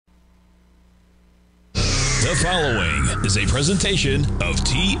The following is a presentation of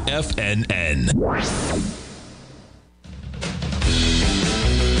TFNN.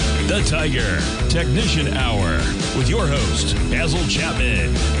 The Tiger Technician Hour with your host, Basil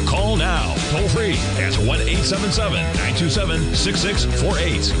Chapman. Call now, toll free at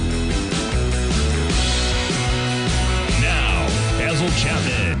 1-877-927-6648. Now, Basil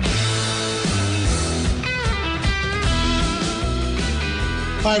Chapman.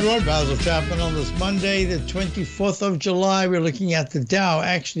 Hi, everyone. Basil Chapman on this Monday, the 24th of July. We're looking at the Dow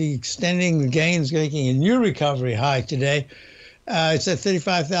actually extending the gains, making a new recovery high today. It's at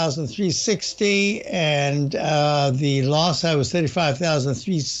 35,360, and the last high was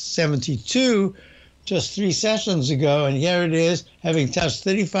 35,372 just 3 sessions ago. And here it is, having touched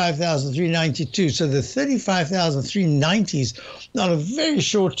 35,392. So the 35,390s on a very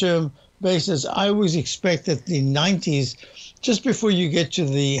short-term basis. I always expect that the 90s, just before you get to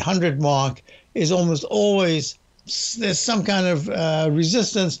the 100 mark, is almost always, there's some kind of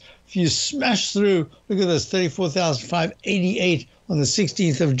resistance. If you smash through, look at this, 34,588 on the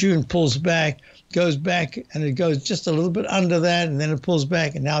 16th of June, pulls back, goes back, and it goes just a little bit under that, and then it pulls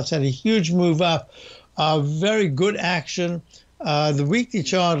back, and now it's had a huge move up. Very good action. The weekly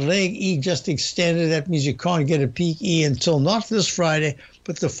chart, leg E just extended. That means you can't get a peak E until not this Friday,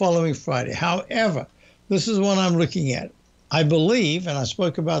 but the following Friday. However, this is what I'm looking at. I believe, and I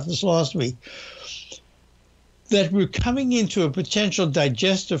spoke about this last week, that we're coming into a potential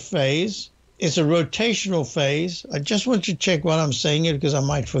digestive phase. It's a rotational phase. I just want you to check what I'm saying it because I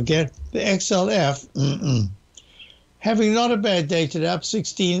might forget. The XLF, having not a bad day today, up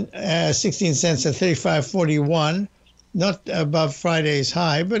 16 cents at 35.41, not above Friday's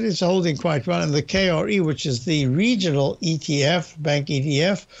high, but it's holding quite well. And the KRE, which is the regional ETF, bank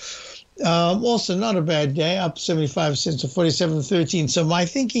ETF, also not a bad day, up 75 cents to 47.13. So my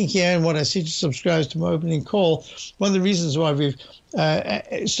thinking here, and what I see to subscribe to my opening call, one of the reasons why we've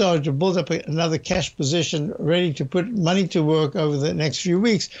started to build up another cash position ready to put money to work over the next few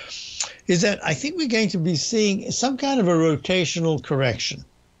weeks, is that I think we're going to be seeing some kind of a rotational correction.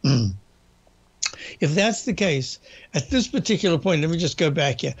 If that's the case, at this particular point, let me just go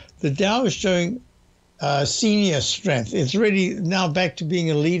back here. The Dow is showing senior strength. It's really now back to being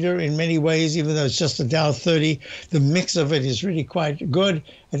a leader in many ways, even though it's just a Dow 30. The mix of it is really quite good.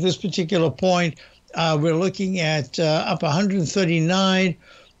 At this particular point, we're looking at up 139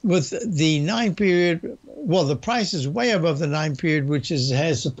 with the 9 period. Well, the price is way above the 9 period, which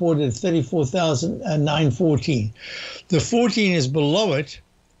has supported 34,914. The 14 is below it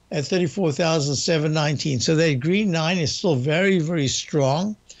at 34,719. So that green 9 is still very, very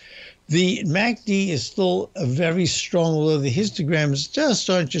strong. The MACD is still very strong, although the histogram is just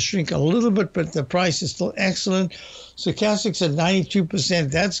starting to shrink a little bit, but the price is still excellent. Stochastics at 92%,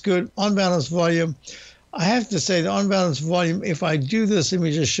 that's good. On-balance volume, I have to say the on-balance volume, if I do this, let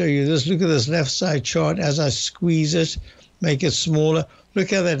me just show you this. Look at this left side chart as I squeeze it, make it smaller.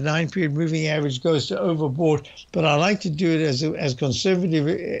 Look how that 9-period moving average goes to overbought, but I like to do it as conservative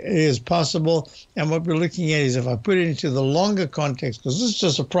as possible. And what we're looking at is if I put it into the longer context, because this is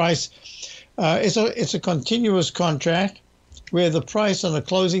just a price, it's a continuous contract where the price on a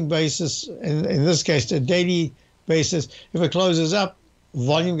closing basis, in this case, the daily basis, if it closes up,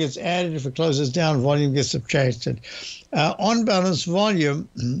 volume gets added. If it closes down, volume gets subtracted. On-balance volume,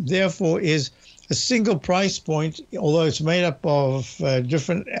 therefore, is a single price point, although it's made up of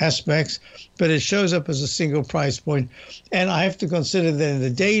different aspects, but it shows up as a single price point. And I have to consider that in the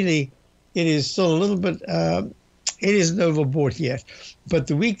daily, it is still a little bit, it isn't overbought yet. But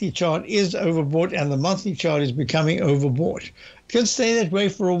the weekly chart is overbought, and the monthly chart is becoming overbought. It can stay that way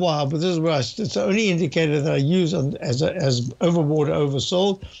for a while, but this is where it's the only indicator that I use as overbought or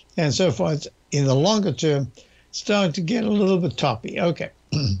oversold. And so far, it's in the longer term, starting to get a little bit toppy. Okay.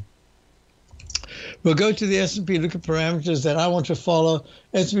 We'll go to the S&P, look at parameters that I want to follow.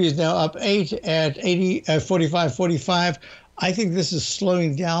 S&P is now up 8 at 45.45. I think this is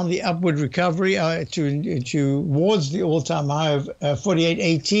slowing down the upward recovery towards the all-time high of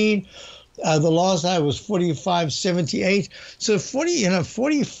 48.18. The last high was 45.78. So 40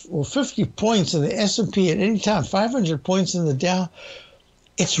 or 50 points in the S&P at any time, 500 points in the Dow,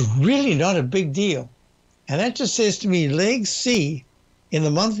 it's really not a big deal. And that just says to me, leg C in the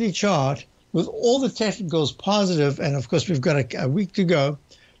monthly chart, with all the technicals positive, and of course we've got a week to go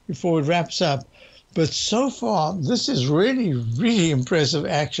before it wraps up. But so far, this is really, really impressive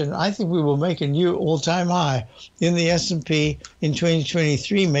action. I think we will make a new all-time high in the S&P in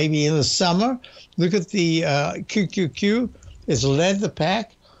 2023, maybe in the summer. Look at the QQQ. It's led the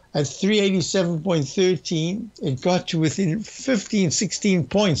pack. at 387.13. It got to within 15, 16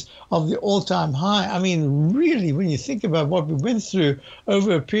 points of the all-time high. I mean, really, when you think about what we went through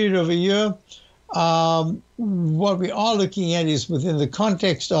over a period of a year, what we are looking at is within the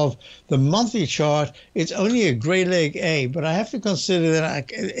context of the monthly chart, it's only a gray leg A, but I have to consider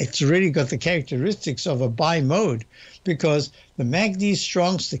that it's really got the characteristics of a buy mode, because the MACD is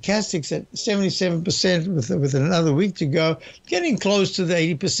strong, stochastics at 77% with another week to go, getting close to the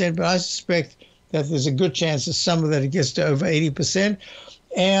 80%, but I suspect that there's a good chance that some of that it gets to over 80%.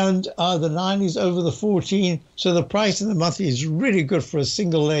 And the 90s over the 14. So the price in the monthly is really good for a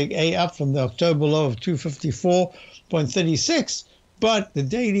single leg A, up from the October low of 254.36. But the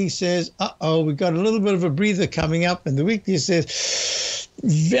daily says, we got a little bit of a breather coming up. And the weekly says,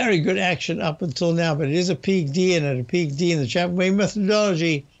 very good action up until now. But it is a peak D, and at a peak D in the Chapman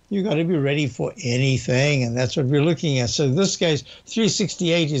methodology, you got to be ready for anything. And that's what we're looking at. So in this case,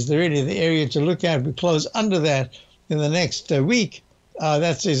 368 is really the area to look at. We close under that in the next week.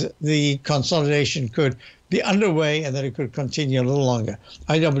 That says the consolidation could be underway and that it could continue a little longer.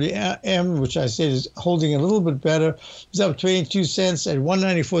 IWM, which I said is holding a little bit better, is up 22 cents at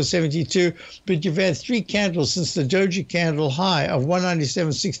 194.72. But you've had 3 candles since the doji candle high of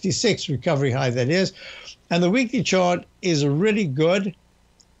 197.66, recovery high that is. And the weekly chart is really good,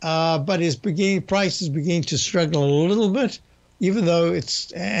 but price is beginning to struggle a little bit, even though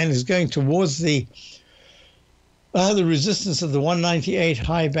is going towards the resistance of the 198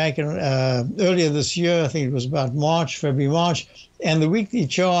 high back in earlier this year. I think it was about February, March. And the weekly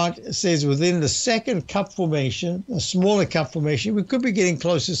chart says within the second cup formation, a smaller cup formation, we could be getting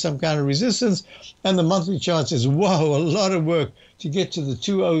close to some kind of resistance. And the monthly chart says, whoa, a lot of work to get to the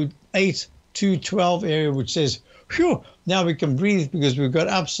 208, 212 area, which says, phew, now we can breathe because we've got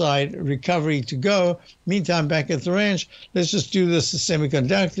upside recovery to go. Meantime, back at the ranch, let's just do this to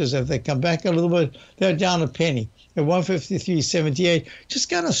semiconductors. If they come back a little bit, they're down a penny at 153.78. Just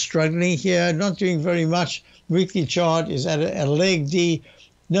kind of struggling here, not doing very much. Weekly chart is at a leg D.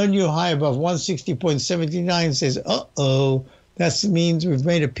 No new high above 160.79 says, that means we've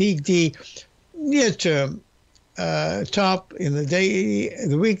made a peak D. Near term top in the day,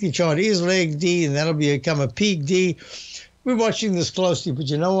 the weekly chart is leg D, and that'll become a peak D. We're watching this closely, but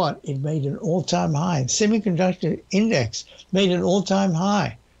you know what? It made an all-time high. Semiconductor index made an all-time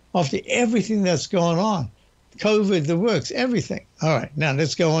high after everything that's gone on. COVID, the works, everything. All right, now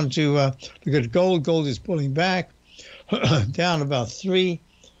let's go on to look at gold. Gold is pulling back, down about 3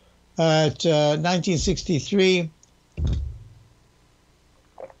 at 1963.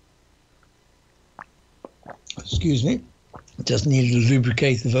 Excuse me, just needed to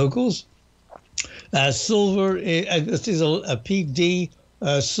lubricate the vocals. Silver, this is a peak D.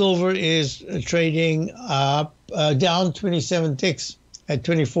 Silver is trading down 27 ticks at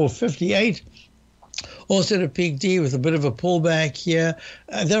 24.58. Also at a peak D with a bit of a pullback here.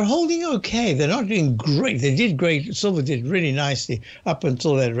 They're holding okay. They're not doing great. They did great. Silver did really nicely up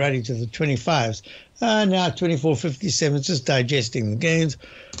until that rally to the 25s. Now 24.57, just digesting the gains.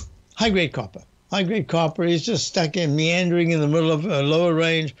 High-grade copper. High-grade copper is just stuck in, meandering in the middle of a lower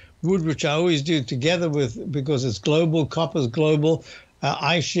range. Wood, which I always do together with, because it's global, copper's global.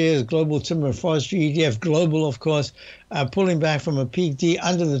 iShares, Global Timber and Forestry, ETF Global, of course, pulling back from a peak D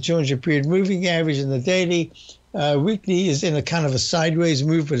under the 200 period moving average in the daily. Weekly is in a kind of a sideways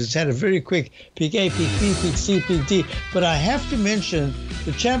move, but it's had a very quick peak A, peak B, peak C, peak D. But I have to mention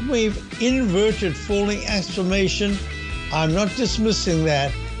the Chapman inverted falling exclamation. I'm not dismissing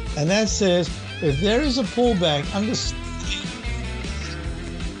that. And that says, if there is a pullback under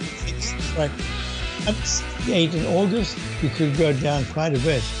 8 in August, you could go down quite a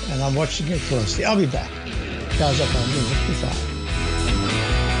bit, and I'm watching it closely. I'll be back. Guys, up on 55.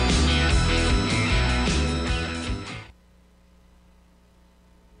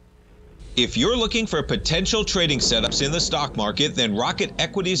 If you're looking for potential trading setups in the stock market, then Rocket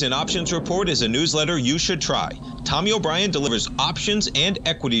Equities and Options Report is a newsletter you should try. Tommy O'Brien delivers options and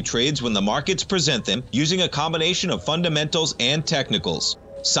equity trades when the markets present them, using a combination of fundamentals and technicals.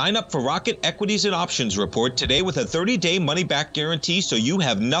 Sign up for Rocket Equities and Options Report today with a 30-day money-back guarantee, so you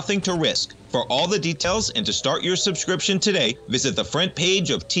have nothing to risk. For all the details and to start your subscription today, visit the front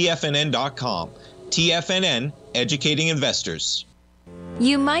page of TFNN.com. TFNN, educating investors.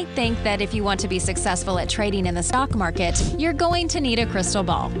 You might think that if you want to be successful at trading in the stock market, you're going to need a crystal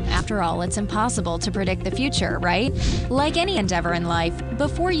ball. After all, it's impossible to predict the future, right? Like any endeavor in life,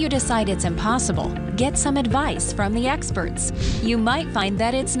 before you decide it's impossible, get some advice from the experts. You might find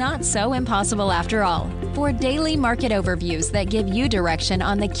that it's not so impossible after all. For daily market overviews that give you direction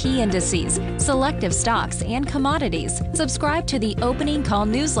on the key indices, selective stocks, and commodities, subscribe to the Opening Call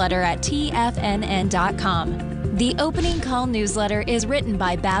newsletter at TFNN.com. The Opening Call newsletter is written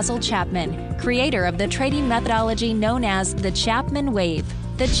by Basil Chapman, creator of the trading methodology known as the Chapman Wave.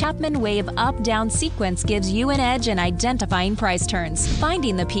 The Chapman Wave up-down sequence gives you an edge in identifying price turns,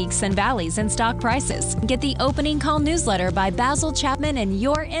 finding the peaks and valleys in stock prices. Get the Opening Call newsletter by Basil Chapman in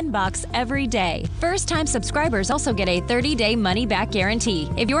your inbox every day. First-time subscribers also get a 30-day money-back guarantee.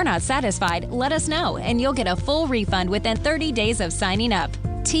 If you're not satisfied, let us know, and you'll get a full refund within 30 days of signing up.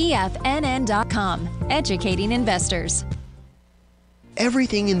 TFNN.com, educating investors.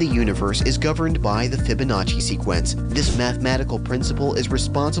 Everything in the universe is governed by the Fibonacci sequence. This mathematical principle is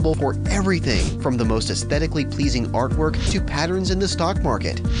responsible for everything from the most aesthetically pleasing artwork to patterns in the stock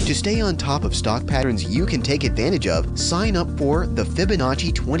market. To stay on top of stock patterns you can take advantage of, sign up for the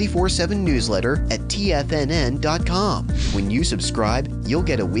Fibonacci 24/7 newsletter at TFNN.com. When you subscribe, you'll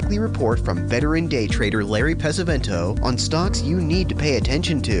get a weekly report from veteran day trader Larry Pesavento on stocks you need to pay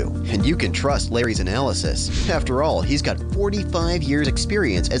attention to. And you can trust Larry's analysis. After all, he's got 45 years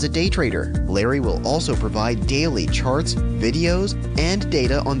experience as a day trader. Larry will also provide daily charts, videos, and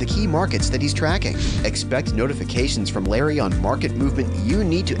data on the key markets that he's tracking. Expect notifications from Larry on market movement you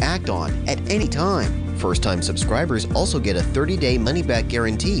need to act on at any time. First-time subscribers also get a 30-day money-back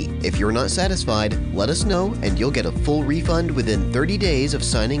guarantee. If you're not satisfied, let us know and you'll get a full refund within 30 days of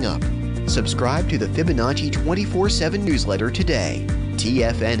signing up. Subscribe to the Fibonacci 24/7 newsletter today.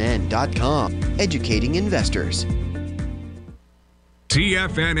 TFNN.com, educating investors.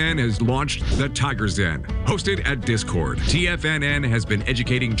 TFNN has launched the Tiger's Den, hosted at Discord. TFNN has been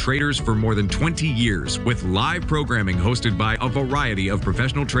educating traders for more than 20 years with live programming hosted by a variety of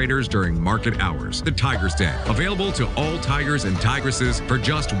professional traders during market hours. The Tiger's Den, available to all tigers and tigresses for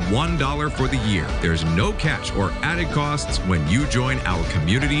just $1 for the year. There's no catch or added costs when you join our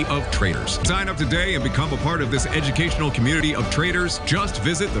community of traders. Sign up today and become a part of this educational community of traders. Just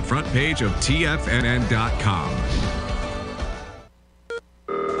visit the front page of TFNN.com.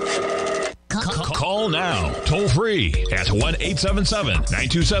 Call now, toll free at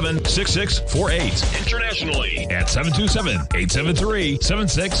 1-877-927-6648. Internationally at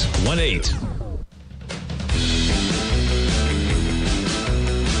 727-873-7618.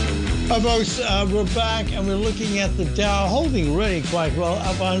 Hi folks, we're back and we're looking at the Dow holding really quite well,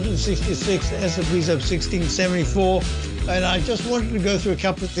 up 166, the S&P's up 1674, and I just wanted to go through a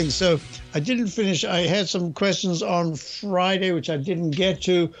couple of things. So I didn't finish, I had some questions on Friday which I didn't get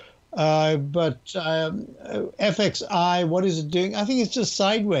to. But FXI, what is it doing? I think it's just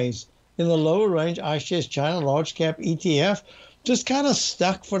sideways in the lower range. iShares China Large Cap ETF just kind of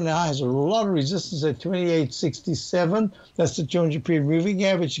stuck for now. Has a lot of resistance at 28.67. That's the 200 period moving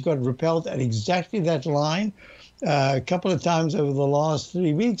average. It got repelled at exactly that line a couple of times over the last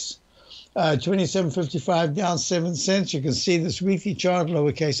 3 weeks. 27.55 down 7 cents. You can see this weekly chart,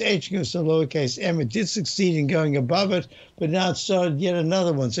 lowercase h goes to lowercase m. It did succeed in going above it, but now it started yet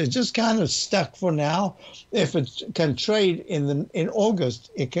another one. So it's just kind of stuck for now. If it can trade in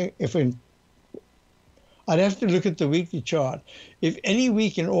August, I'd have to look at the weekly chart. If any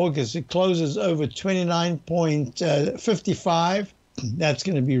week in August it closes over 29.55, that's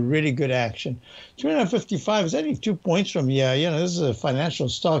going to be really good action. 29.55 is only 2 points from here. You know, this is a financial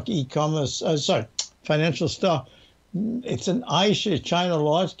stock, financial stock. It's an iShares China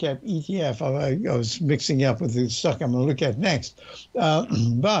Large Cap ETF. I was mixing up with the stock I'm going to look at next.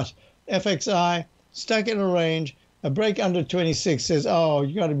 But FXI, stuck in a range. A break under 26 says, oh,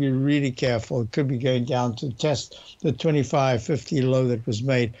 you got to be really careful. It could be going down to test the 25.50 low that was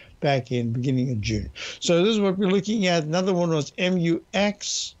made back in beginning of June. So this is what we're looking at. Another one was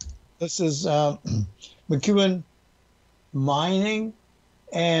MUX. This is McEwen Mining.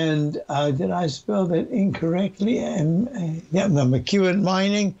 And did I spell that incorrectly? McEwen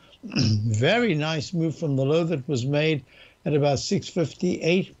Mining. Very nice move from the low that was made at about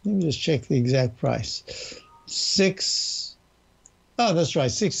 658. Let me just check the exact price.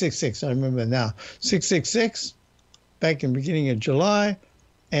 666. I remember now. 666 back in the beginning of July.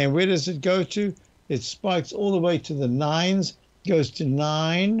 And where does it go to? It spikes all the way to the 9s, goes to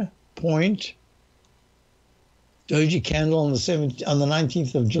 9 point. Doji candle on the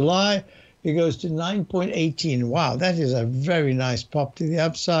 19th of July. It goes to 9.18. Wow, that is a very nice pop to the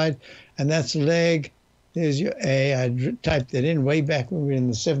upside. And that's leg There's your A. I typed that in way back when we were in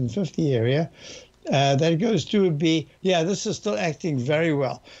the 750 area. That goes to a B. Yeah, this is still acting very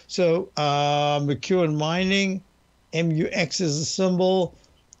well. So McEwen Mining, MUX is the symbol,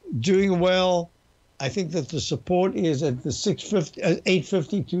 doing well. I think that the support is at the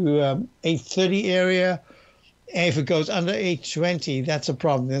 850 to 830 area. And if it goes under 820, that's a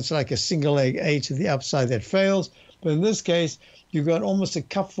problem. That's like a single leg A to the upside that fails. But in this case, you've got almost a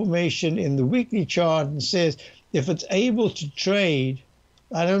cup formation in the weekly chart and says if it's able to trade,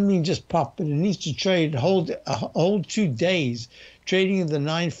 I don't mean just pop, but it needs to trade, hold 2 days, trading in the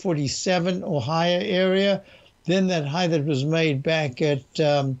 947 or higher area, then that high that was made back at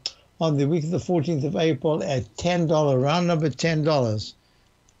on the week of the 14th of April at $10, round number $10.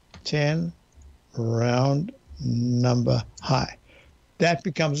 10 round number high. That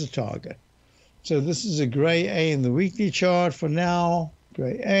becomes a target. So this is a gray A in the weekly chart for now,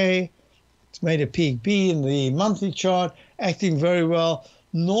 gray A. It's made a peak B in the monthly chart, acting very well.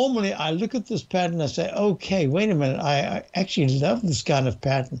 Normally, I look at this pattern and I say, okay, wait a minute, I actually love this kind of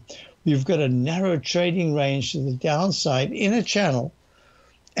pattern. We've got a narrow trading range to the downside in a channel,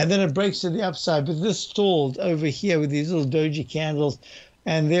 and then it breaks to the upside, but this stalled over here with these little doji candles,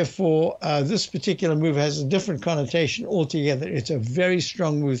 and therefore this particular move has a different connotation altogether. It's a very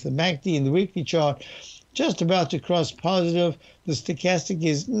strong move. The MACD in the weekly chart just about to cross positive. The stochastic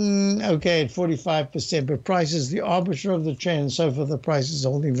is okay at 45%, but price is the arbiter of the trend, and so far the price is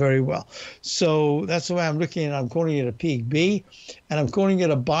holding very well. So that's the way I'm looking at it. I'm calling it a peak B, and I'm calling it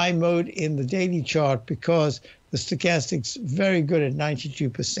a buy mode in the daily chart because the stochastic's very good at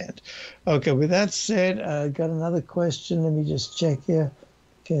 92%. Okay, with that said, I got another question. Let me just check here.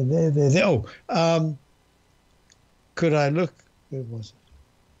 Okay, there. Oh, could I look? Where was it?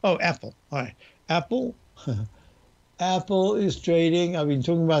 Oh, Apple. All right. Apple. Apple is trading. I've been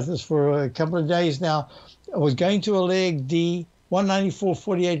talking about this for a couple of days now. I was going to a leg D.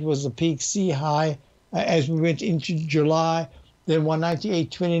 194.48 was the peak C high as we went into July. Then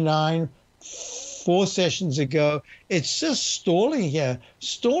 198.29 4 sessions ago. It's just stalling here.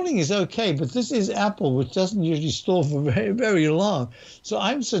 Stalling is okay, but this is Apple, which doesn't usually stall for very, very long. So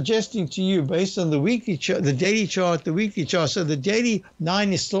I'm suggesting to you, based on the weekly chart, the daily chart, the weekly chart, so the daily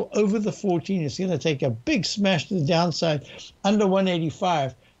 9 is still over the 14. It's going to take a big smash to the downside under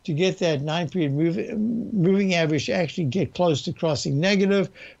 185 to get that 9-period moving average to actually get close to crossing negative.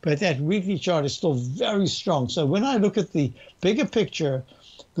 But that weekly chart is still very strong. So when I look at the bigger picture,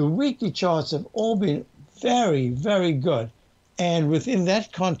 the weekly charts have all been very, very good. And within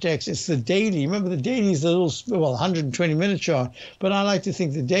that context, it's the daily. Remember, the daily is the little, 120-minute chart. But I like to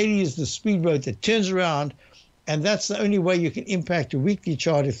think the daily is the speedboat that turns around. And that's the only way you can impact a weekly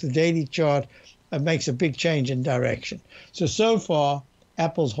chart if the daily chart makes a big change in direction. So far,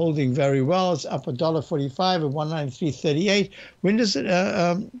 Apple's holding very well. It's up $1.45 at 193.38. When does it?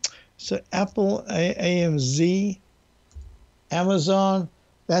 So Apple, AMZ, Amazon.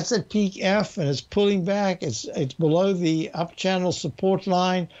 That's at peak F, and it's pulling back. It's below the up channel support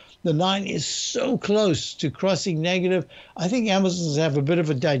line. The 9 is so close to crossing negative. I think Amazon's have a bit of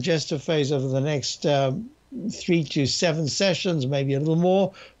a digestive phase over the next 3 to 7 sessions, maybe a little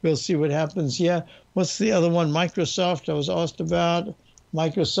more. We'll see what happens here. What's the other one? Microsoft, I was asked about.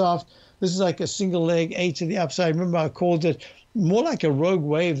 Microsoft. This is like a single leg A to the upside. Remember, I called it more like a rogue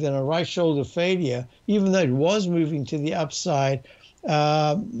wave than a right shoulder failure, even though it was moving to the upside.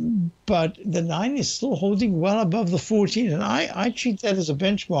 But the 9 is still holding well above the 14, and I treat that as a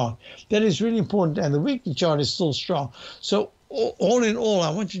benchmark. That is really important, and the weekly chart is still strong. So all in all, I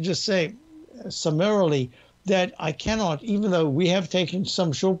want to just say summarily that I cannot, even though we have taken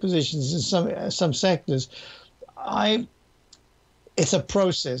some short positions in some sectors, it's a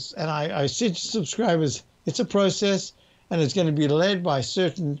process, and I said to subscribers, it's a process, and it's going to be led by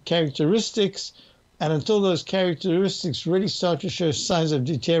certain characteristics. And until those characteristics really start to show signs of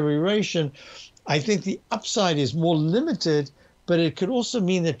deterioration, I think the upside is more limited, but it could also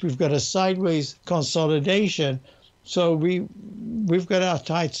mean that we've got a sideways consolidation. So we've got our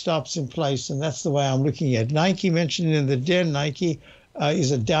tight stops in place, and that's the way I'm looking at it. Nike, mentioned in the den, Nike is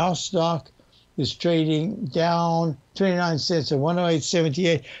a Dow stock, is trading down 29 cents at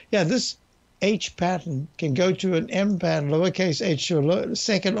 108.78. Yeah, this H pattern can go to an M pattern, lowercase h to a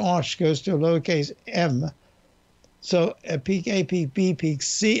second arch goes to a lowercase m. So a peak A, peak B, peak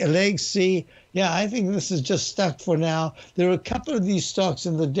C, a leg C. Yeah, I think this is just stuck for now. There are a couple of these stocks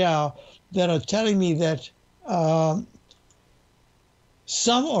in the Dow that are telling me that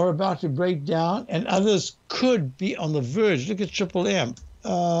some are about to break down and others could be on the verge. Look at Triple M.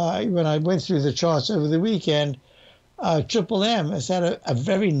 When I went through the charts over the weekend, Triple M has had a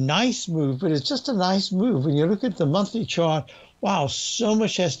very nice move, but it's just a nice move. When you look at the monthly chart, wow, so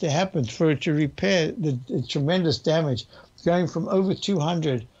much has to happen for it to repair the tremendous damage, going from over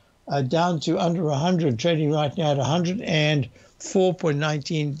 200 down to under 100, trading right now at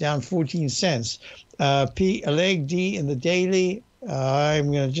 104.19, down 14 cents. Leg D in the daily,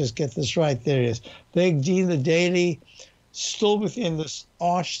 I'm going to just get this right. There it is. Leg D in the daily, still within this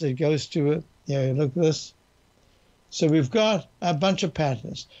arch that goes to it. Look at this. So we've got a bunch of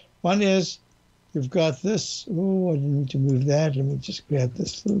patterns. One is you've got this. Oh, I didn't need to move that. Let me just grab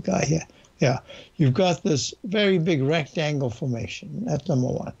this little guy here. Yeah, you've got this very big rectangle formation. That's number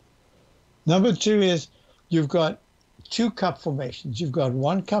one. Number two is you've got two cup formations. You've got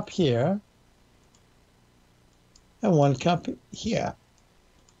one cup here and one cup here.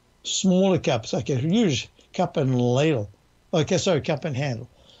 Smaller cups, like a huge cup and ladle. Okay, sorry, cup and handle.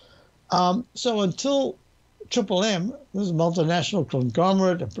 So until Triple M, this is multinational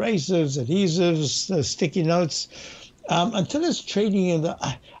conglomerate, abrasives, adhesives, sticky notes. Until it's trading in the,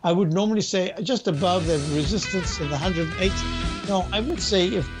 I would normally say just above the resistance in the 108. No, I would say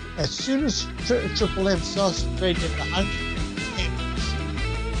if as soon as Triple M starts to trade in the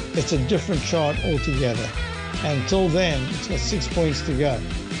 110, it's a different chart altogether. Until then, it's got 6 points to go,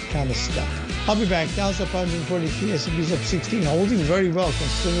 kind of stuck. I'll be back. Dow's up 143, S&P's up 16, holding very well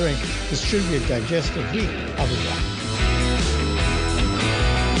considering this should be a digestive week. I'll be back.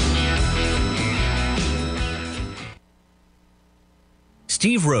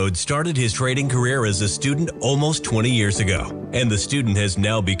 Steve Rhodes started his trading career as a student almost 20 years ago, and the student has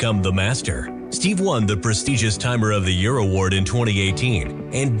now become the master. Steve won the prestigious Timer of the Year award in 2018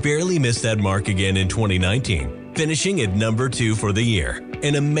 and barely missed that mark again in 2019, finishing at number 2 for the year.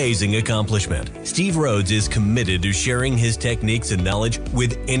 An amazing accomplishment. Steve Rhodes is committed to sharing his techniques and knowledge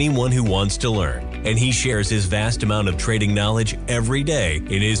with anyone who wants to learn, and he shares his vast amount of trading knowledge every day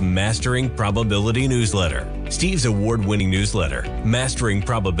in his Mastering Probability newsletter. Steve's award-winning newsletter, Mastering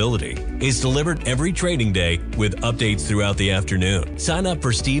Probability, is delivered every trading day with updates throughout the afternoon. Sign up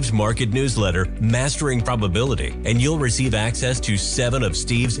for Steve's market newsletter, Mastering Probability, and you'll receive access to 7 of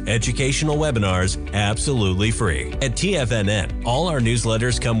Steve's educational webinars absolutely free. At TFNN, all our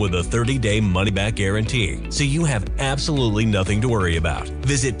newsletters come with a 30-day money-back guarantee, so you have absolutely nothing to worry about.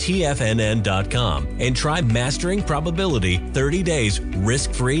 Visit TFNN.com and try Mastering Probability 30 days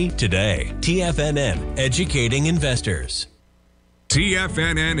risk-free today. TFNN, educating investors.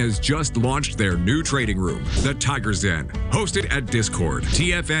 TFNN has just launched their new trading room, the Tiger's Den. Hosted at Discord,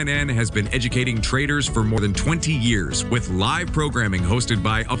 TFNN has been educating traders for more than 20 years with live programming hosted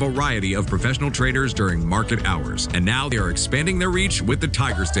by a variety of professional traders during market hours. And now they are expanding their reach with the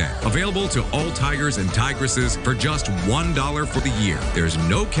Tiger's Den, available to all tigers and tigresses for just $1 for the year. There's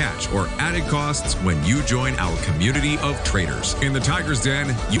no catch or added costs when you join our community of traders. In the Tiger's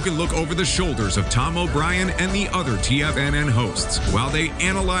Den, you can look over the shoulders of Tom O'Brien and the other TFNN hosts while they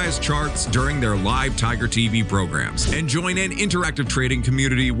analyze charts during their live Tiger TV programs, and join an interactive trading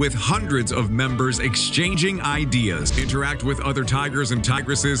community with hundreds of members exchanging ideas. Interact with other tigers and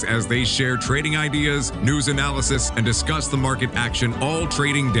tigresses as they share trading ideas, news analysis, and discuss the market action all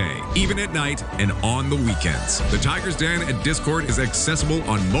trading day, even at night and on the weekends. The Tiger's Den at Discord is accessible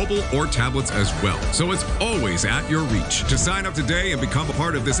on mobile or tablets as well, so it's always at your reach. To sign up today and become a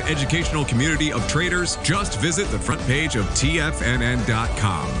part of this educational community of traders, just visit the front page of TFNN.com.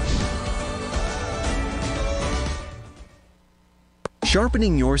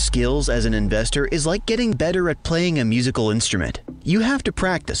 Sharpening your skills as an investor is like getting better at playing a musical instrument. You have to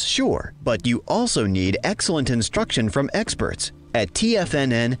practice, sure, but you also need excellent instruction from experts. At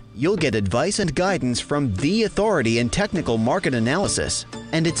TFNN, you'll get advice and guidance from the authority in technical market analysis.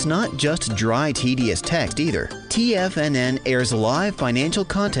 And it's not just dry, tedious text either. TFNN airs live financial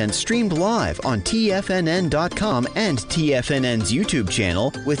content streamed live on TFNN.com and TFNN's YouTube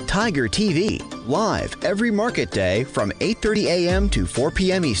channel with Tiger TV, live every market day from 8:30 a.m. to 4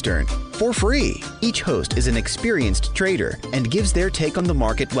 p.m. Eastern, for free. Each host is an experienced trader and gives their take on the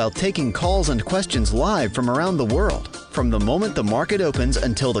market while taking calls and questions live from around the world. From the moment the market opens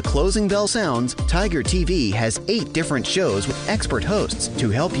until the closing bell sounds, Tiger TV has 8 different shows with expert hosts to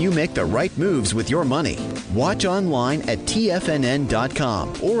help you make the right moves with your money. Watch online at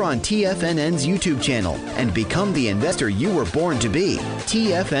TFNN.com or on TFNN's YouTube channel and become the investor you were born to be.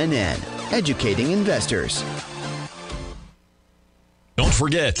 TFNN, educating investors. Don't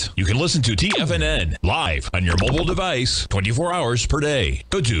forget, you can listen to TFNN live on your mobile device 24 hours per day.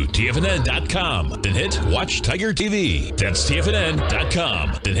 Go to TFNN.com, then hit Watch Tiger TV. That's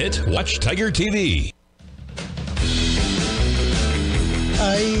TFNN.com, then hit Watch Tiger TV.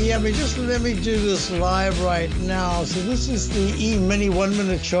 Let me do this live right now. So this is the E-mini 1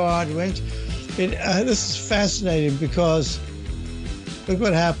 minute chart. This is fascinating because look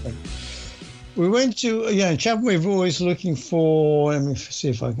what happened. We went to, in Chapman, we're always looking for, let me see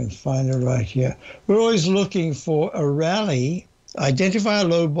if I can find it right here. We're always looking for a rally, identify a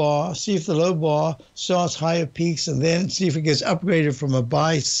low bar, see if the low bar starts higher peaks, and then see if it gets upgraded from a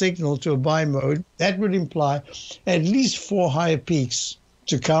buy signal to a buy mode. That would imply at least 4 higher peaks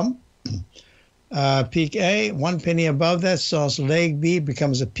to come. Peak A, 1 penny above that starts leg B,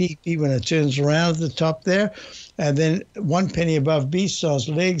 becomes a peak B when it turns around at the top there. And then 1 penny above B starts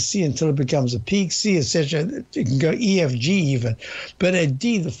leg C until it becomes a peak C, etc. It can go E, F, G even. But at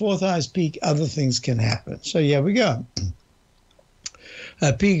D, the 4th highest peak, other things can happen. So here we go.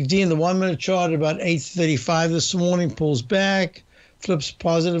 Peak D in the 1 minute chart about 8:35 this morning, pulls back, flips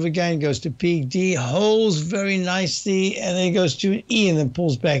positive again, goes to peak D, holds very nicely, and then it goes to an E and then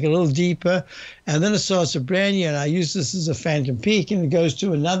pulls back a little deeper. And then it starts a brand new, and I use this as a phantom peak, and it goes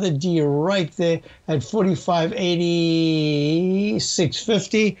to another D right there at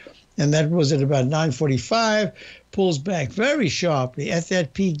 45.8650, and that was at about 9:45, pulls back very sharply at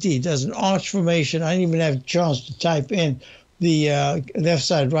that peak D, does an arch formation. I didn't even have a chance to type in the left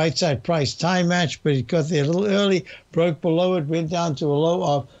side, right side price time match, but it got there a little early, broke below it, went down to a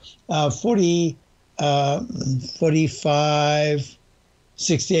low of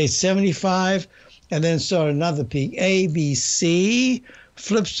 45.6875, and then saw another peak. A, B, C,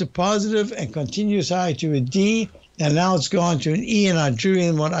 flips to positive and continues high to a D, and now it's gone to an E, and I drew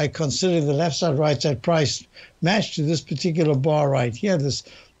in what I consider the left side, right side price match to this particular bar right here, this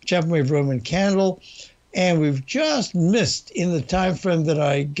Chapman Wave Roman candle. And we've just missed in the time frame that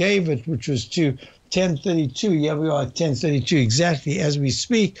I gave it, which was to 10:32. Yeah, we are at 10:32 exactly as we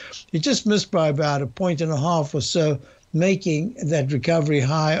speak. It just missed by about 1.5 points or so, making that recovery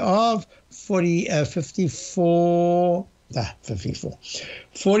high of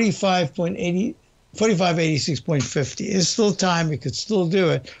 45.86.50. It's still time. It could still do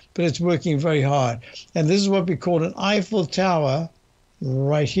it, but it's working very hard. And this is what we call an Eiffel Tower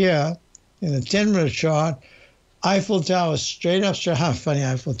right here. In the 10-minute chart, Eiffel Tower straight up, funny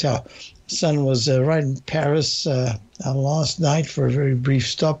Eiffel Tower. The sun was right in Paris last night for a very brief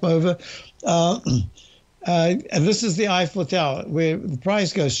stopover. And this is the Eiffel Tower, where the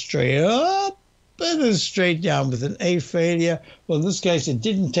price goes straight up and then straight down with an A failure. Well, in this case, it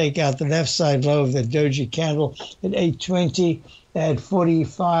didn't take out the left side low of that doji candle at 8:20 at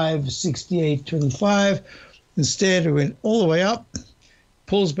 45.6825. Instead, it went all the way up,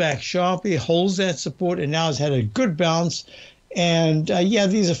 pulls back sharply, holds that support, and now has had a good bounce. And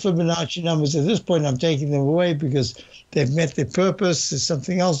these are Fibonacci numbers. At this point, I'm taking them away because they've met their purpose. There's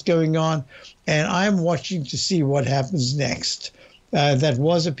something else going on, and I'm watching to see what happens next. That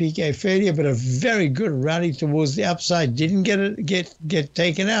was a peak A failure, but a very good rally towards the upside. Didn't get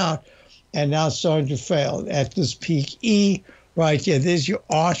taken out, and now it's starting to fail at this peak E right here. There's your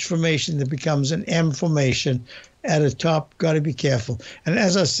arch formation that becomes an M formation at the top. Got to be careful. And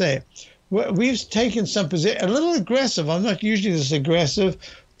as I say, we've taken some position, a little aggressive. I'm not usually this aggressive,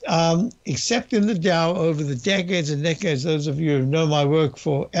 except in the Dow over the decades and decades. Those of you who know my work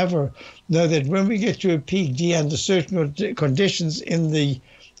forever know that when we get to a peak D under certain conditions in the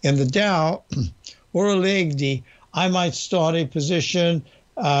Dow or a leg D, I might start a position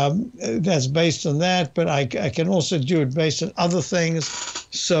that's based on that, but I can also do it based on other things.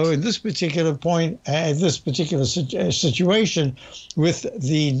 So in this particular point, this particular situation, with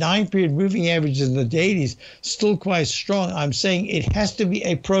the 9-period moving averages in the dailies still quite strong, I'm saying it has to be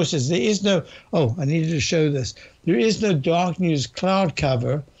a process. There is no, I needed to show this. There is no dark news cloud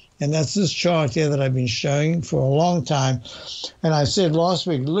cover, and that's this chart here that I've been showing for a long time. And I said last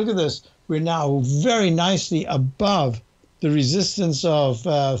week, look at this. We're now very nicely above the resistance of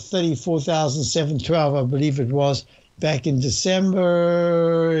 34,712, I believe it was, back in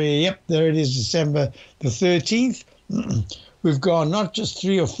December. Yep, there it is, December the 13th. We've gone not just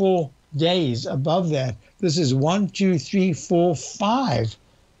 3 or 4 days above that. This is 1, 2, 3, 4, 5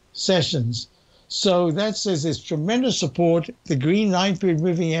 sessions. So that says there's tremendous support. The green 9-period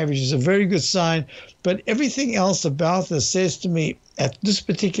moving average is a very good sign. But everything else about this says to me, at this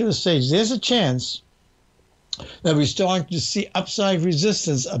particular stage, there's a chance that we're starting to see upside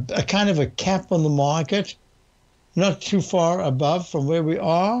resistance, a kind of a cap on the market, not too far above from where we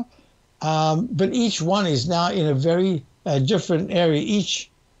are. But each one is now in a very different area.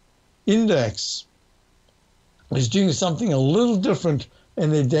 Each index is doing something a little different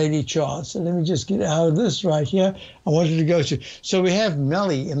in the daily chart. So let me just get out of this right here. I wanted to go to, so we have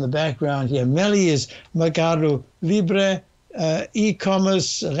Melly in the background here. Melly is Mercado Libre,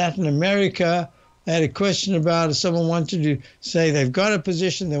 e-commerce, Latin America. I had a question about if someone wanted to say they've got a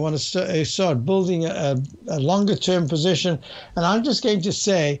position, they want to start building a longer-term position. And I'm just going to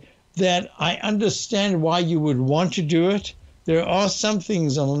say that I understand why you would want to do it. There are some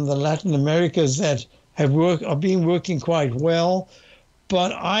things on the Latin Americas that are being working quite well.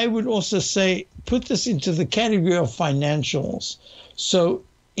 But I would also say put this into the category of financials. So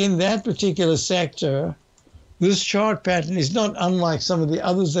in that particular sector, this chart pattern is not unlike some of the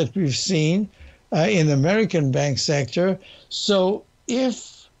others that we've seen in the American bank sector. So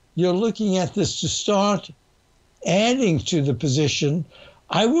if you're looking at this to start adding to the position,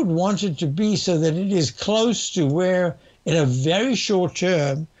 I would want it to be so that it is close to where in a very short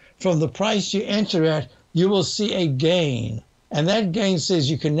term, from the price you enter at, you will see a gain. And that gain says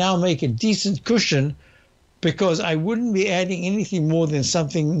you can now make a decent cushion, because I wouldn't be adding anything more than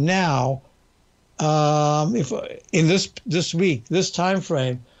something now if in this week, this time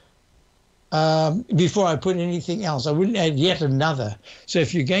frame, before I put anything else. I wouldn't add yet another. So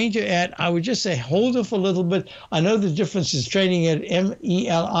if you're going to add, I would just say hold off a little bit. I know the difference is trading at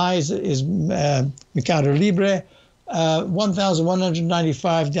MELI is Mercado Libre,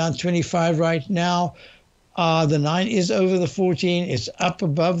 1,195 down 25 right now. The 9 is over the 14. It's up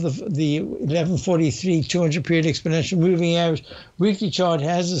above the 1143 200 period exponential moving average. Weekly chart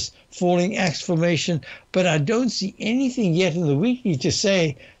has this falling axe formation, but I don't see anything yet in the weekly to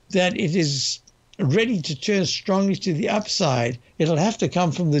say that it is ready to turn strongly to the upside. It'll have to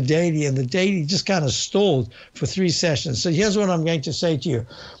come from the daily, and the daily just kind of stalled for 3 sessions. So here's what I'm going to say to you.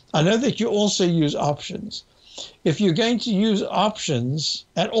 I know that you also use options. If you're going to use options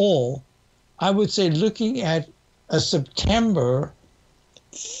at all, I would say looking at a September,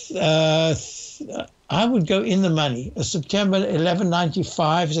 I would go in the money, a September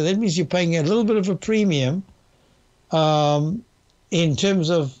 1195. So that means you're paying a little bit of a premium in terms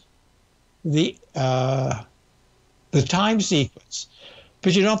of the time sequence,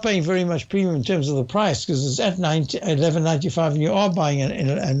 but you're not paying very much premium in terms of the price, because it's at 1195 and you are buying at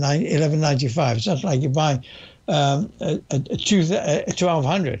 1195. It's not like you're buying a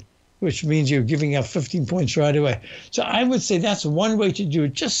 1200, which means you're giving up 15 points right away. So I would say that's one way to do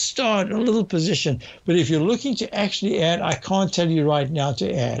it. Just start a little position. But if you're looking to actually add, I can't tell you right now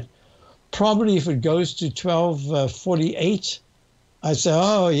to add. Probably if it goes to 1248, I'd say,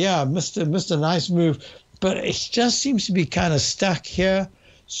 oh, yeah, Mr. Nice move. But it just seems to be kind of stuck here.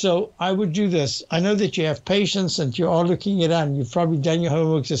 So I would do this. I know that you have patience and you are looking it out, and you've probably done your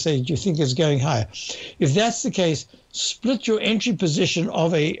homework to say, do you think it's going higher? If that's the case, split your entry position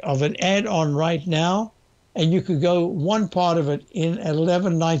of an add-on right now, and you could go one part of it in at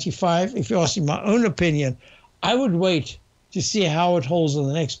 1195. If you're asking my own opinion, I would wait to see how it holds in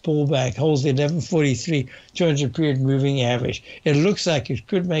the next pullback, holds the 1143 200 period moving average. It looks like it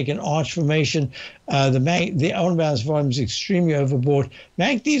could make an arch formation. The on-balance volume is extremely overbought.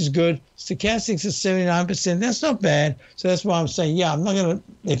 MACD is good. Stochastics is 79%. That's not bad. So that's why I'm saying, yeah, I'm not going to,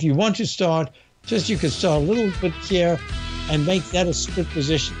 if you want to start, just you could start a little bit here and make that a split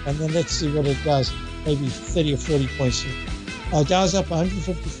position, and then let's see what it does, maybe 30 or 40 points here. Dow's up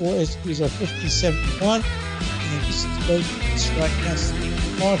 154, S&P's up 50.71. And this is great. Right now,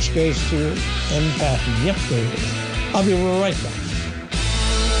 March goes to M pattern. Yep, there it is. I'll be right back.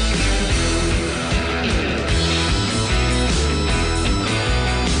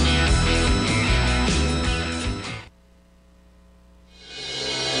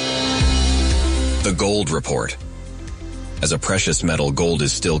 The Gold Report. As a precious metal, gold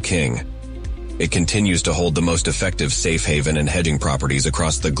is still king. It continues to hold the most effective safe haven and hedging properties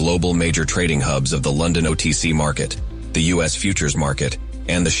across the global major trading hubs of the London OTC market, the U.S. futures market,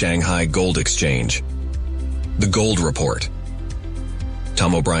 and the Shanghai Gold Exchange. The Gold Report.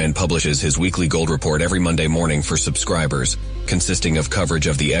 Tom O'Brien publishes his weekly gold report every Monday morning for subscribers, consisting of coverage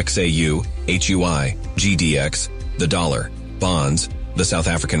of the XAU, HUI, GDX, the dollar, bonds, the South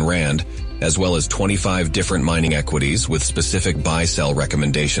African rand, as well as 25 different mining equities with specific buy-sell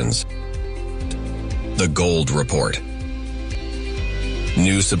recommendations. The Gold Report.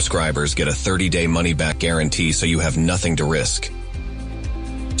 New subscribers get a 30-day money-back guarantee, so you have nothing to risk.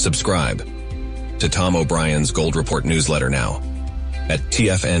 Subscribe to Tom O'Brien's Gold Report newsletter now at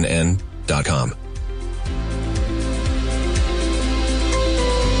TFNN.com.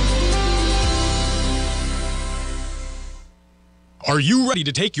 Are you ready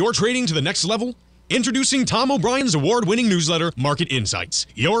to take your trading to the next level? Introducing Tom O'Brien's award-winning newsletter, Market Insights,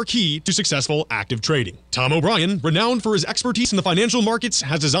 your key to successful active trading. Tom O'Brien, renowned for his expertise in the financial markets,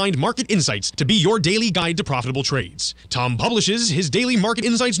 has designed Market Insights to be your daily guide to profitable trades. Tom publishes his daily Market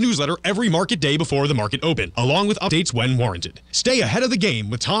Insights newsletter every market day before the market open, along with updates when warranted. Stay ahead of the game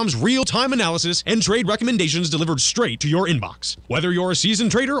with Tom's real-time analysis and trade recommendations delivered straight to your inbox. Whether you're a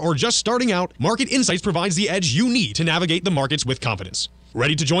seasoned trader or just starting out, Market Insights provides the edge you need to navigate the markets with confidence.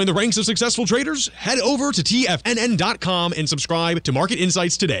 Ready to join the ranks of successful traders? Head over to TFNN.com and subscribe to Market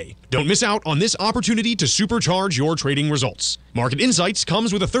Insights today. Don't miss out on this opportunity to supercharge your trading results. Market Insights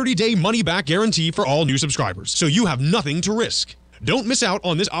comes with a 30-day money-back guarantee for all new subscribers, so you have nothing to risk. Don't miss out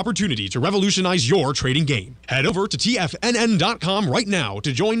on this opportunity to revolutionize your trading game. Head over to TFNN.com right now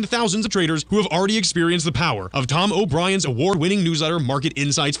to join the thousands of traders who have already experienced the power of Tom O'Brien's award-winning newsletter, Market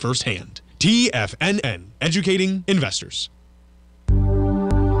Insights, firsthand. TFNN, educating investors.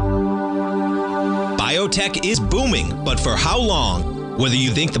 Biotech is booming, but for how long? Whether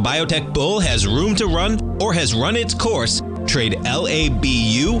you think the biotech bull has room to run or has run its course, trade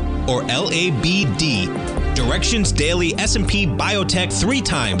LABU or LABD. Direction's daily S&P Biotech 3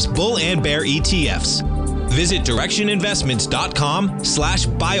 times bull and bear ETFs. Visit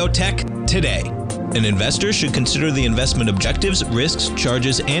directioninvestments.com/biotech today. An investor should consider the investment objectives, risks,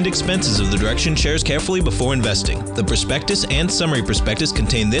 charges, and expenses of the Direction shares carefully before investing. The prospectus and summary prospectus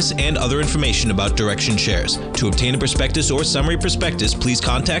contain this and other information about Direction shares. To obtain a prospectus or summary prospectus, please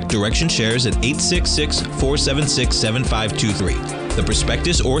contact Direction shares at 866-476-7523. The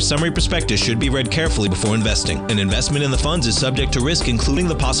prospectus or summary prospectus should be read carefully before investing. An investment in the funds is subject to risk, including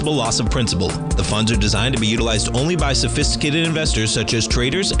the possible loss of principal. The funds are designed to be utilized only by sophisticated investors such as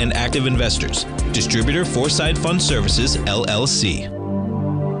traders and active investors. Distributor Foreside Fund Services, LLC.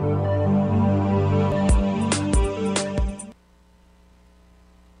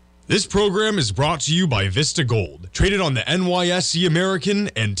 This program is brought to you by Vista Gold, traded on the NYSE American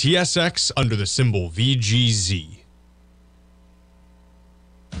and TSX under the symbol VGZ.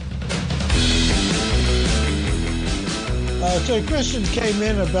 So questions came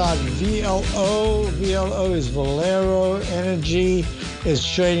in about VLO. VLO is Valero Energy. Is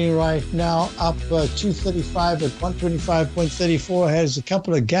trading right now up 235 at 125.34. Has a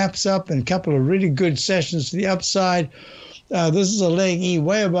couple of gaps up and a couple of really good sessions to the upside. This is a leg E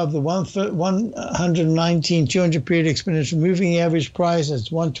way above the 119 200 period exponential moving average price.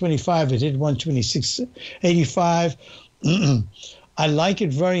 It's 125. It hit 126.85. I like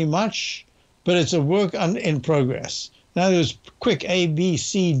it very much, but it's a work in progress. Now there's quick A, B,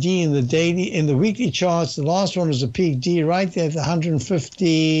 C, D in the daily, in the weekly charts. The last one was a peak D right there at the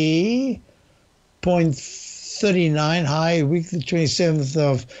 150.39 high, week the 27th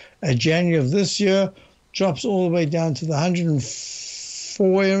of January of this year. Drops all the way down to the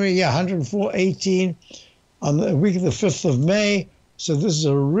 104 area, 104.18 on the week of the 5th of May. So this is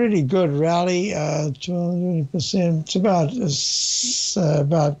a really good rally, 20%. It's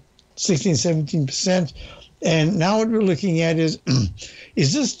about 16, 17%. And now what we're looking at is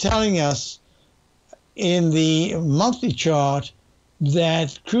this telling us in the monthly chart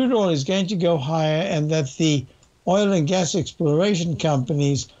that crude oil is going to go higher and that the oil and gas exploration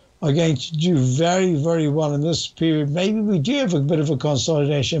companies are going to do very, very well in this period. Maybe we do have a bit of a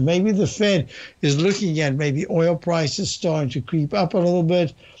consolidation. Maybe the Fed is looking at maybe oil prices starting to creep up a little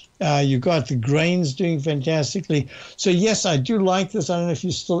bit. You've got the grains doing fantastically. So, yes, I do like this. I don't know if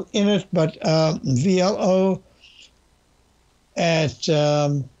you're still in it, but VLO at,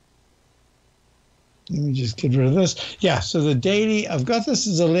 let me just get rid of this. Yeah, so the daily, I've got this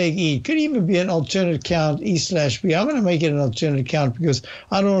as a leg E. It could even be an alternate count, E/B. I'm going to make it an alternate count because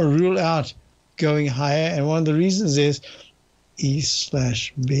I don't want to rule out going higher. And one of the reasons is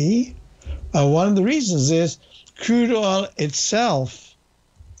E/B. One of the reasons is crude oil itself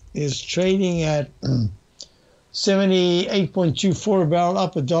is trading at 78.24 a barrel,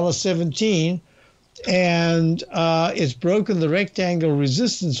 up $1.17, and it's broken the rectangle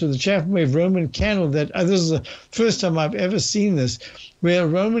resistance with the Chapman wave Roman candle. That this is the first time I've ever seen this, where a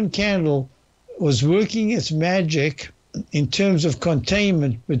Roman candle was working its magic in terms of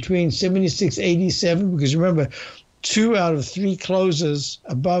containment between 76.87, because remember, 2 out of 3 closes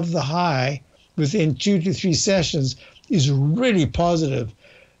above the high within 2 to 3 sessions is really positive.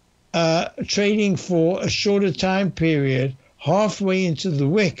 Trading for a shorter time period, halfway into the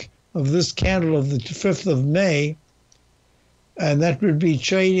wick of this candle of the 5th of May, and that would be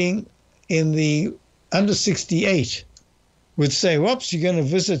trading in the under 68, would say, whoops, you're going to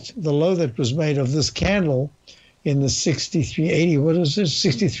visit the low that was made of this candle in the 63.80, what is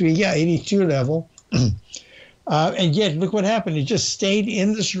it, 82 level. And yet, look what happened. It just stayed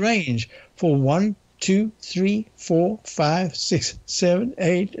in this range for 1, 2, 3, 4, 5, 6, 7,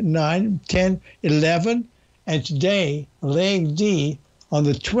 8, 9, 10, 11. And today, leg D on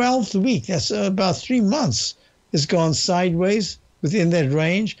the 12th week, that's about 3 months, has gone sideways within that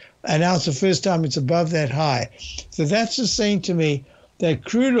range. And now it's the first time it's above that high. So that's just saying to me that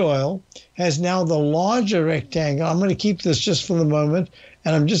crude oil has now the larger rectangle. I'm going to keep this just for the moment,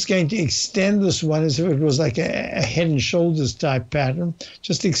 and I'm just going to extend this one as if it was like a head and shoulders type pattern.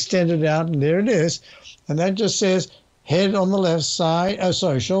 Just extend it out, and there it is. And that just says head on the left side,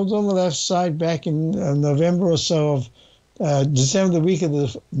 shoulder on the left side back in November or so of December, the week of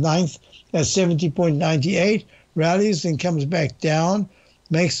the 9th at 70.98, rallies and comes back down,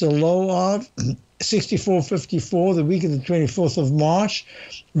 makes the low of 64.54 the week of the 24th of March,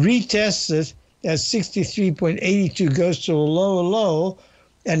 retests it at 63.82, goes to a lower low,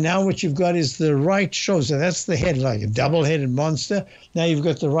 and now what you've got is the right shoulder. So that's the head, like a double-headed monster. Now you've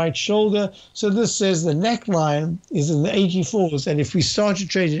got the right shoulder. So this says the neckline is in the 84s, and if we start to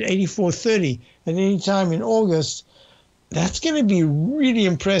trade at 84.30 at any time in August, that's going to be really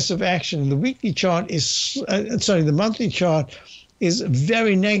impressive action. The weekly chart is, the monthly chart is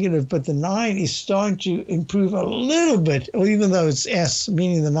very negative, but the 9 is starting to improve a little bit, or even though it's S,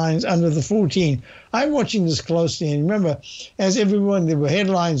 meaning the 9 is under the 14. I'm watching this closely, and remember, as everyone, there were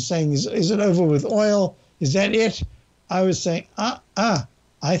headlines saying, is it over with oil? Is that it? I was saying, I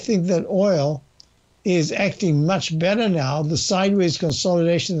think that oil is acting much better now. The sideways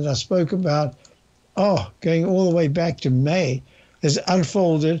consolidation that I spoke about, going all the way back to May, has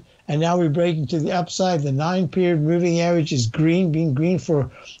unfolded. And now we're breaking to the upside. The 9-period moving average is green, been green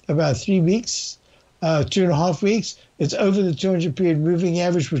for about 3 weeks, 2.5 weeks. It's over the 200-period moving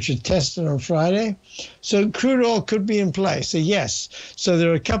average, which it tested on Friday. So crude oil could be in play. So yes. So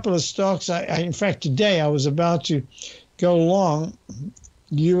there are a couple of stocks. In fact, today I was about to go long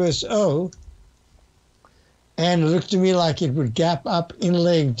USO, and it looked to me like it would gap up in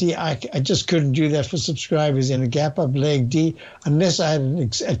leg D. I just couldn't do that for subscribers in a gap up leg D unless I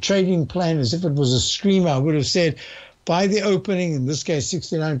had a trading plan as if it was a screamer. I would have said buy the opening, in this case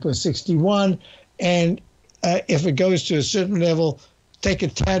 69.61, and if it goes to a certain level, take a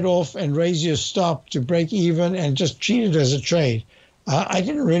tad off and raise your stop to break even and just treat it as a trade. I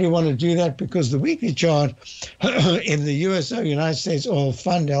didn't really want to do that because the weekly chart in the USO, United States Oil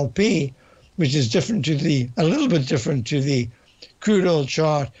Fund LP, which is a little bit different to the crude oil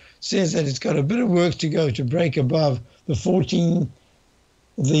chart, says that it's got a bit of work to go to break above the 14th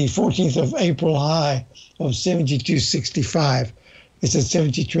of April high of 72.65. It's at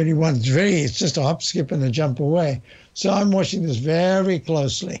 70.21. It's just a hop, skip, and a jump away. So I'm watching this very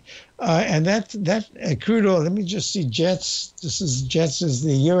closely. And that crude oil, let me just see Jets. Jets is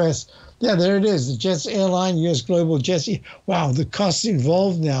the U.S. Yeah, there it is. The Jets airline, U.S. Global Jets. Wow, the costs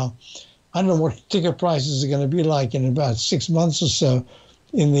involved now. I don't know what ticket prices are going to be like in about 6 months or so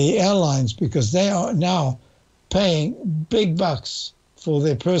in the airlines, because they are now paying big bucks for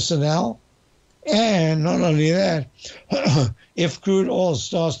their personnel. And not only that, if crude oil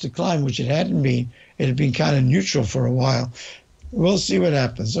starts to climb, which it hadn't been, it had been kind of neutral for a while. We'll see what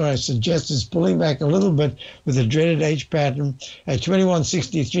happens. All right, so Jets is pulling back a little bit with a dreaded H pattern at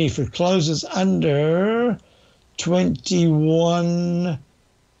 21.63. If it closes under 21...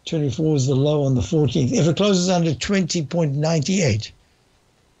 24 is the low on the 14th. If it closes under 20.98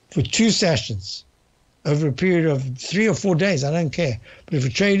 for 2 sessions over a period of 3 or 4 days, I don't care. But if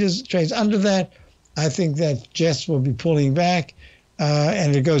it trades under that, I think that Jets will be pulling back,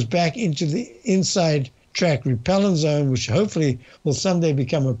 and it goes back into the inside track repellent zone, which hopefully will someday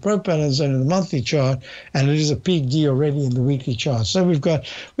become a propellant zone in the monthly chart, and it is a peak D already in the weekly chart. So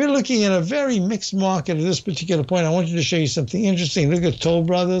we're looking at a very mixed market at this particular point. I wanted to show you something interesting. Look at Toll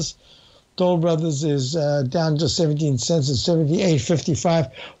Brothers. Toll Brothers is down just 17 cents at 78.55.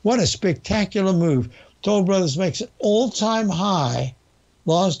 What a spectacular move. Toll Brothers makes an all-time high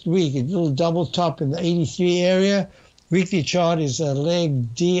last week, a little double top in the 83 area. Weekly chart is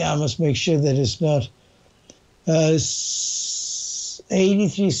leg D. I must make sure that it's not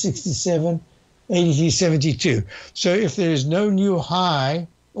 83.67, 83.72. So if there is no new high,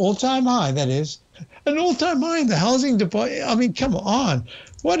 all-time high, that is, an all-time high in the housing department, I mean, come on.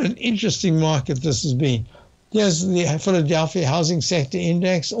 What an interesting market this has been. There's the Philadelphia Housing Sector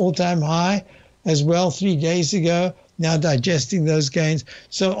Index, all-time high as well 3 days ago, now digesting those gains.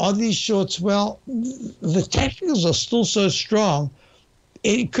 So are these shorts? Well, the technicals are still so strong.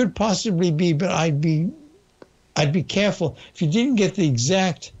 It could possibly be, but I'd be careful. If you didn't get the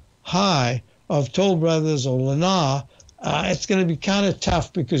exact high of Toll Brothers or Lennar, it's going to be kind of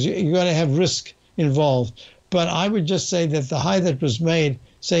tough because you're going to have risk involved. But I would just say that the high that was made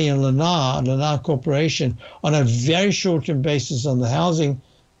say in Lanai Corporation, on a very short-term basis on the housing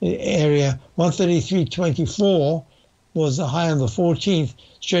area, 133.24 was the high on the 14th.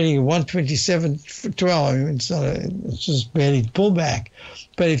 It's trading at 127.12. I mean, it's just barely pullback.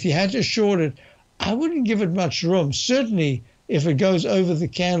 But if you had to short it, I wouldn't give it much room. Certainly, if it goes over the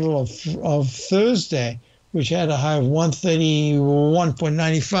candle of Thursday, which had a high of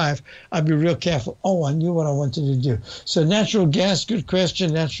 131.95, I'd be real careful. Oh, I knew what I wanted to do. So natural gas, good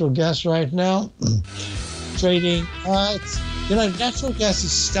question. Natural gas right now, trading. Natural gas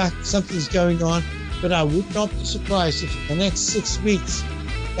is stuck. Something's going on. But I would not be surprised if in the next 6 weeks,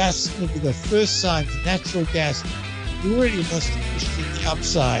 gas is going to be the first sign of natural gas really wants to push to the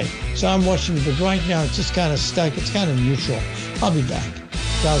upside. So I'm watching it, but right now it's just kind of stuck. It's kind of neutral. I'll be back.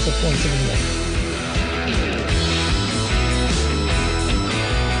 That was the point of the day.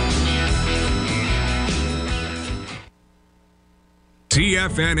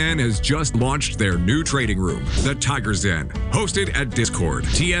 TFNN has just launched their new trading room, the Tiger's Den. Hosted at Discord,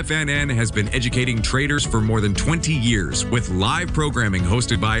 TFNN has been educating traders for more than 20 years with live programming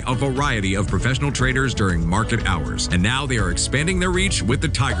hosted by a variety of professional traders during market hours. And now they are expanding their reach with the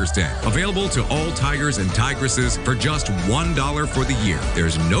Tiger's Den, available to all tigers and tigresses for just $1 for the year.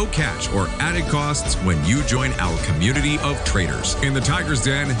 There's no catch or added costs when you join our community of traders. In the Tiger's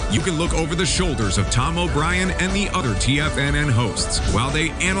Den, you can look over the shoulders of Tom O'Brien and the other TFNN hosts while they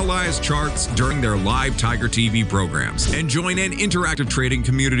analyze charts during their live Tiger TV programs, and join an interactive trading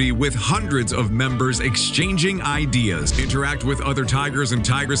community with hundreds of members exchanging ideas. Interact with other tigers and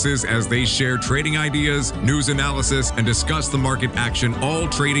tigresses as they share trading ideas, news analysis, and discuss the market action all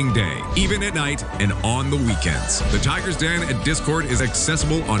trading day, even at night and on the weekends. The Tiger's Den at Discord is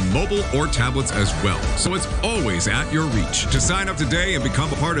accessible on mobile or tablets as well, so it's always at your reach. To sign up today and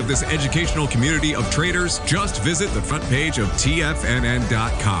become a part of this educational community of traders, just visit the front page of TFNN.com.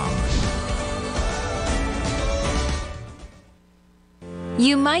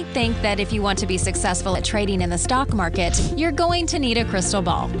 You might think that if you want to be successful at trading in the stock market, you're going to need a crystal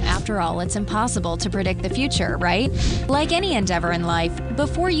ball. After all, it's impossible to predict the future, right? Like any endeavor in life,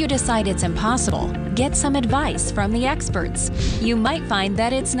 before you decide it's impossible, get some advice from the experts. You might find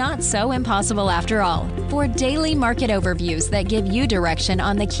that it's not so impossible after all. For daily market overviews that give you direction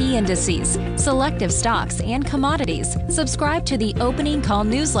on the key indices, selective stocks, and commodities, subscribe to the Opening Call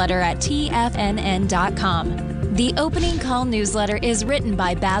newsletter at TFNN.com. The Opening Call newsletter is written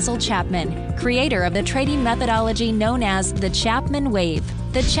by Basil Chapman, creator of the trading methodology known as the Chapman Wave.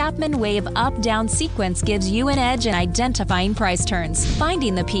 The Chapman Wave up-down sequence gives you an edge in identifying price turns,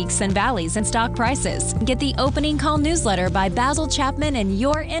 finding the peaks and valleys in stock prices. Get the Opening Call newsletter by Basil Chapman in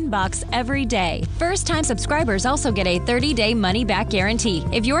your inbox every day. First-time subscribers also get a 30-day money-back guarantee.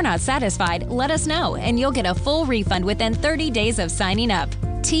 If you're not satisfied, let us know, and you'll get a full refund within 30 days of signing up.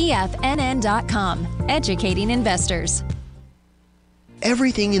 TFNN.com, educating investors.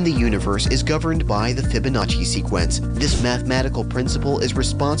 Everything in the universe is governed by the Fibonacci sequence. This mathematical principle is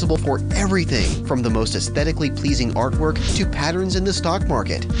responsible for everything from the most aesthetically pleasing artwork to patterns in the stock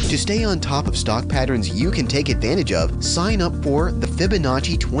market. To stay on top of stock patterns you can take advantage of, sign up for the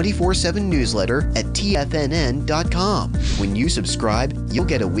Fibonacci 24/7 newsletter at TFNN.com. When you subscribe, you'll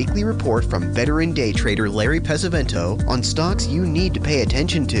get a weekly report from veteran day trader Larry Pesavento on stocks you need to pay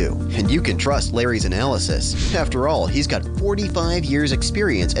attention to. And you can trust Larry's analysis. After all, he's got 45 years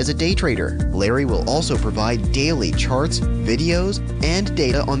experience as a day trader. Larry will also provide daily charts, videos, and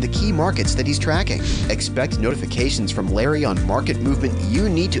data on the key markets that he's tracking. Expect notifications from Larry on market movement you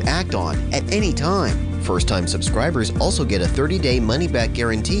need to act on at any time. First-time subscribers also get a 30-day money-back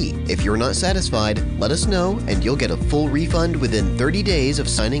guarantee. If you're not satisfied, let us know and you'll get a full refund within 30 days of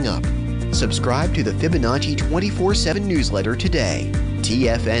signing up. Subscribe to the Fibonacci 24/7 newsletter today.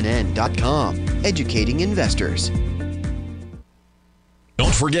 TFNN.com, educating investors.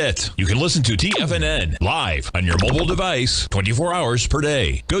 Don't forget, you can listen to TFNN live on your mobile device 24 hours per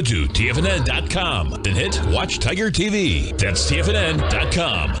day. Go to TFNN.com, then hit Watch Tiger TV. That's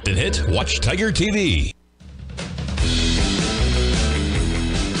TFNN.com, then hit Watch Tiger TV.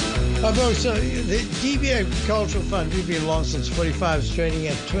 So the DB Agricultural Fund, we've been long since 45, is trading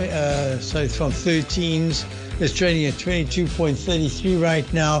at, it's from 13s. It's trading at 22.33 right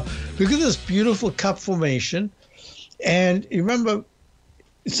now. Look at this beautiful cup formation. And remember,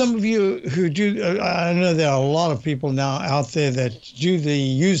 some of you who do, I know there are a lot of people now out there that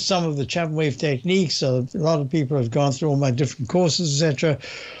use some of the Chapman Wave techniques. So a lot of people have gone through all my different courses, etc.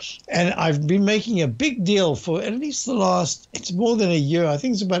 And I've been making a big deal for at least it's more than a year. I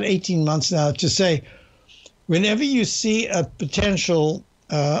think it's about 18 months now to say, whenever you see a potential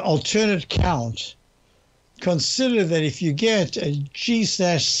alternate count, consider that if you get a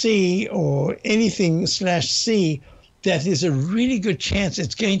G/C or anything/C, that there's a really good chance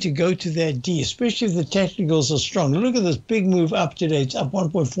it's going to go to that D, especially if the technicals are strong. Look at this big move up today. It's up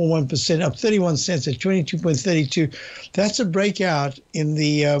 1.41%, up 31 cents at 22.32. That's a breakout in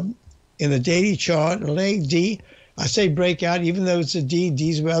the daily chart, leg D. I say breakout, even though it's a D.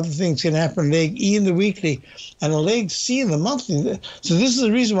 D's where other things can happen. Leg E in the weekly, and a leg C in the monthly. So this is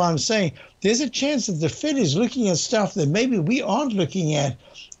the reason why I'm saying there's a chance that the Fed is looking at stuff that maybe we aren't looking at.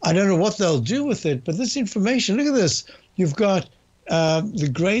 I don't know what they'll do with it, but this information, look at this. You've got the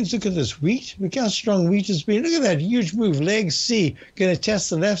grains. Look at this wheat. Look how strong wheat has been. Look at that huge move. Leg C going to test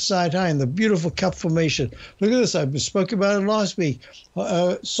the left side high in the beautiful cup formation. Look at this. I spoke about it last week.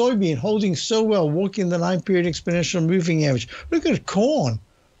 Soybean holding so well, walking the 9-period exponential moving average. Look at corn.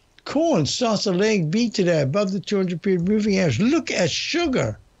 Corn starts a leg B today above the 200-period moving average. Look at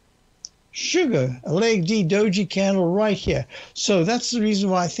sugar. Sugar, a leg D doji candle right here. So that's the reason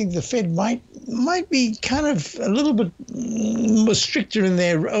why I think the Fed might be kind of a little bit more stricter in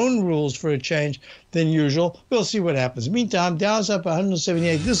their own rules for a change than usual. We'll see what happens. Meantime, Dow's up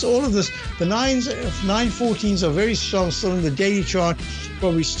 178. All of this, the 914s are very strong still in the daily chart,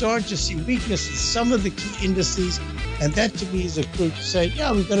 but we start to see weakness in some of the key indices, and that to me is a clue to say,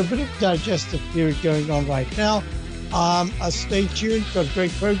 yeah, we've got a bit of a digestive period going on right now. Stay tuned. Got a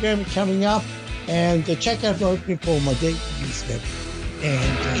great program coming up, and check out my opening call, my daily newsletter.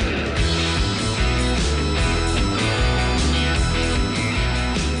 And